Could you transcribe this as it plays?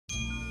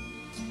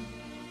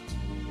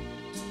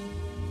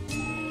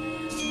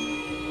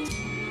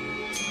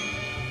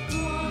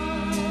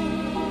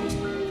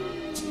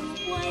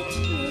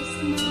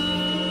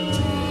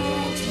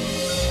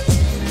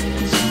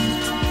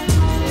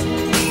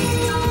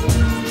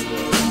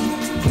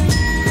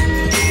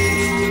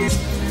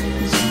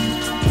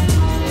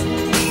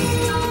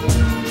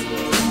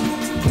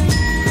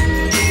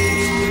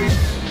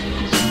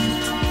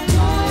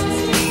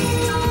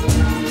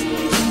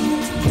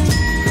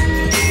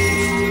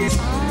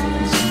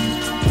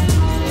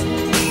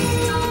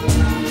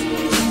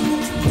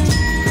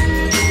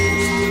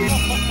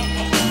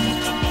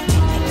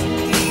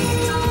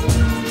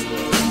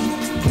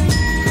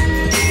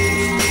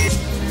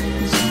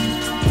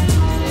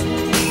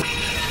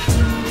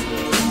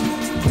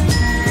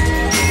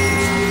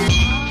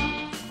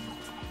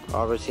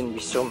Oliver's gonna be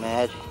so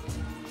mad.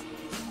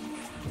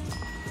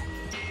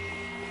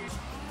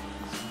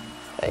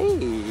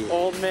 Hey!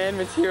 Old man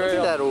material. Look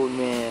at that old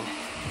man.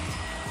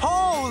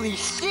 Holy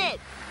shit!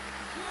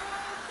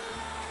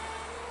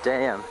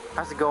 Damn,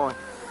 how's it going?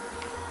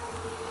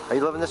 Are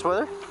you loving this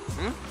weather?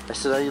 I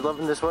said, are you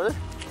loving this weather?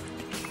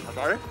 I'm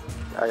sorry?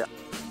 Yeah.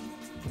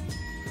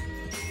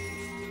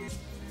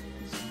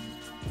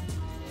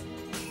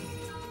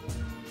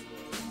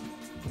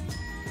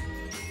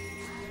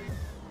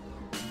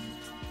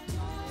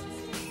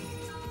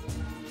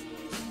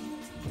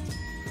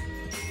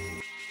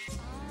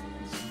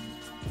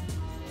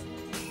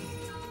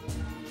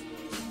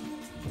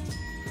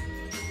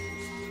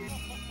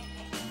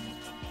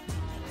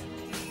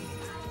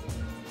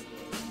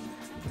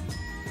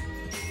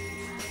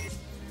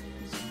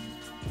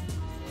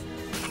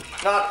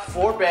 Not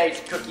 4 bags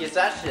of cookies,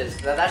 that's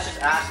just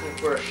asking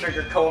for a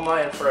sugar coma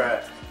and for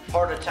a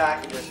heart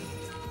attack and just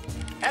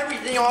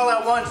everything all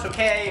at once,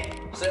 okay?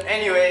 So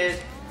anyways,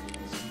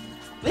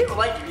 leave a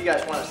like if you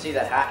guys want to see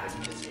that happen,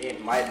 because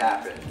it might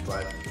happen,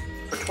 but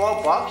for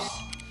 12 bucks,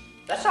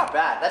 that's not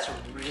bad, that's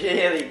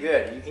really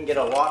good. You can get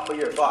a lot for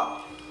your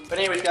buck. But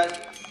anyways guys,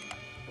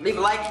 leave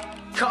a like,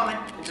 comment,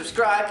 and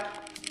subscribe.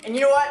 And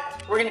you know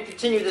what? We're gonna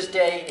continue this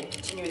day and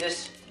continue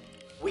this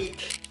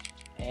week,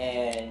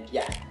 and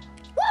yeah.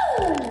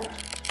 Woo!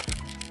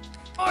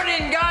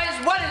 Morning guys,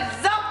 what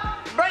is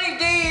up? Brady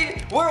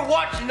Deed, we're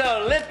watching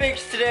the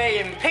Olympics today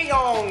in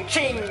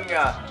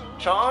Pyeongchang.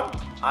 Sean,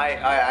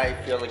 I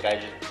feel like I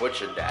just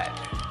butchered that.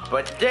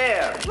 But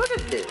damn, look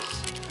at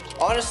this.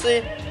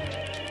 Honestly,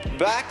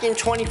 back in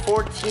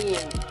 2014,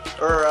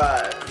 or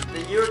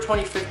the year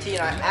 2015,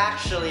 I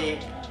actually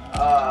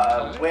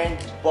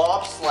went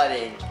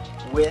bobsledding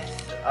with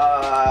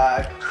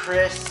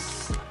Chris.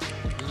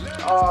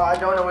 I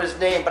don't know his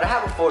name, but I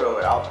have a photo of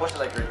it. I'll post it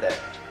like right there.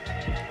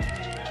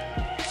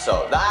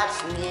 So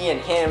that's me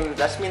and him.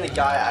 That's me and the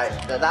guy.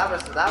 That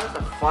was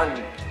a fun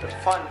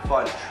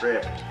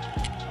trip.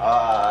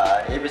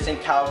 It was in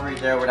Calgary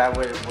there when I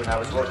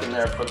was working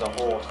there for the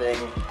whole thing,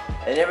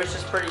 and it was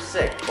just pretty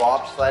sick.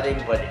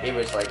 Bobsledding, but it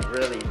was like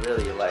really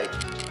like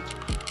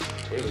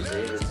it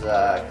was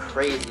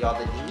crazy, all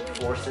the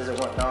G-forces and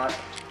whatnot.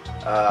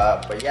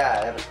 But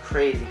yeah, it was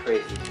crazy.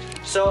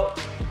 So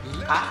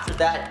after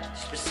that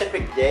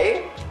specific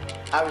day,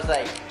 I was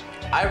like,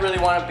 I really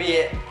want to be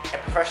a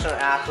professional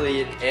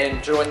athlete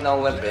and join the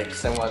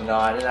Olympics and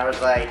whatnot. And I was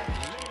like,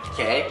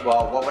 okay,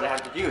 well, what would I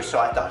have to do? So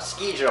I thought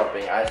ski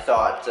jumping. I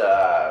thought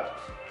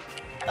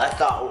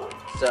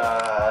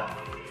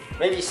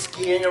maybe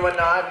skiing and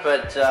whatnot.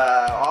 But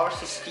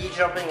obviously, ski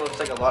jumping looks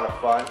like a lot of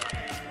fun.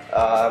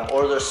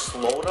 Or there's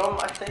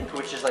slowdom, I think,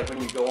 which is like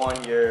when you go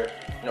on your,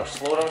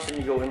 slowdom, so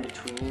you go in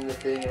between the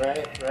thing,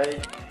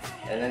 right?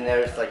 And then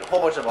there's like a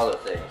whole bunch of other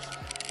things.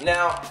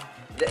 Now,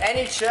 the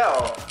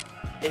NHL,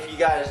 if you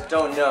guys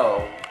don't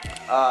know,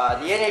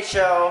 the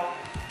NHL,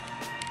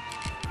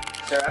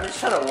 sorry, I'm just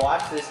trying to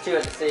watch this too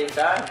at the same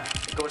time.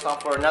 It goes on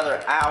for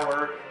another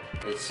hour.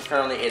 It's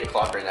currently 8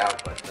 o'clock right now,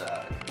 but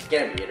it's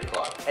gonna be 8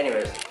 o'clock.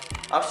 Anyways,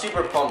 I'm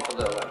super pumped for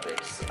the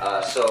Olympics.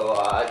 So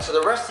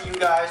the rest of you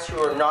guys who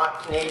are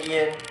not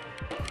Canadian,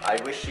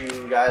 I wish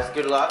you guys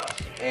good luck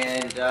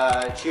and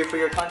cheer for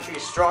your country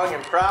strong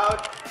and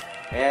proud.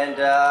 And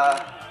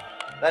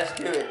let's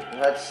do it.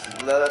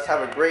 Let's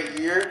have a great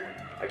year,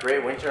 a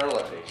great Winter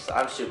Olympics.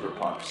 I'm super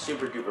pumped,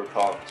 super duper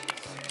pumped.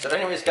 So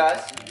anyways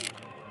guys,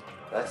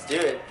 let's do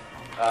it.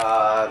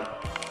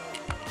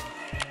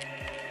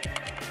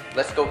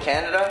 Let's go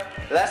Canada.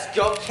 Let's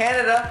go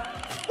Canada.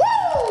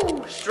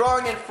 Woo!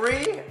 Strong and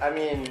free. I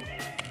mean,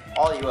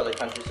 all you other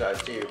countries are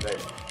too, but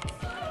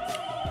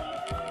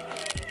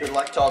good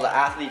luck to all the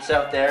athletes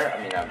out there.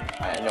 I mean,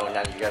 I know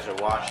none of you guys are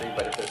watching,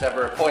 but if there's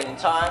ever a point in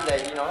time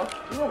that, you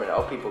never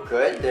know, people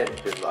could, then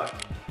good luck.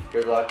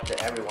 Good luck to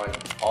everyone,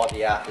 all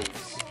the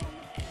athletes.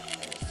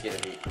 It's gonna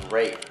be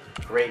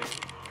great,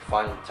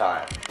 fun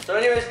time. So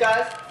anyways,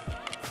 guys,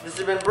 this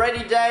has been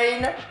Brady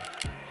Dane.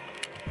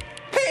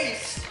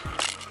 Peace!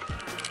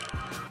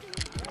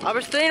 I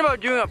was thinking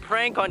about doing a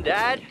prank on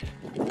Dad.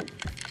 And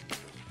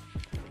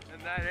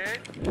that is?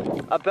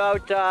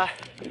 About,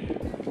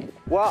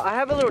 well, I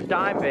have a little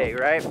dime bag,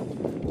 right?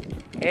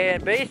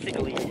 And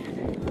basically,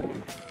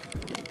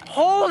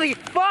 holy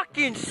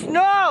fucking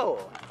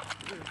snow!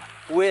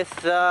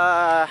 With,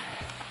 I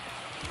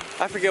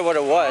forget what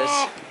it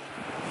was.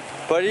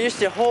 But it used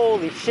to,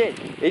 holy shit.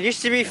 It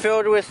used to be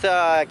filled with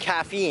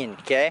caffeine,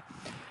 okay?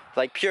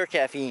 Like pure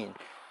caffeine.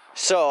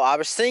 So I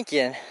was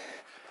thinking,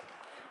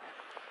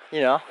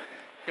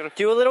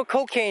 do a little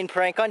cocaine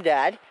prank on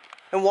Dad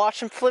and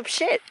watch him flip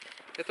shit.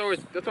 That's always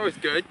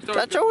good.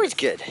 That's always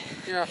good.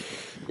 Yeah.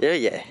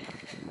 Yeah.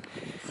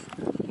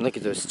 Look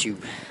at those two.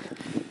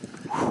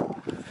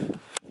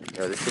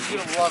 Yo, this is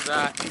He's gonna love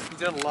that. He's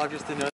gonna love just to know.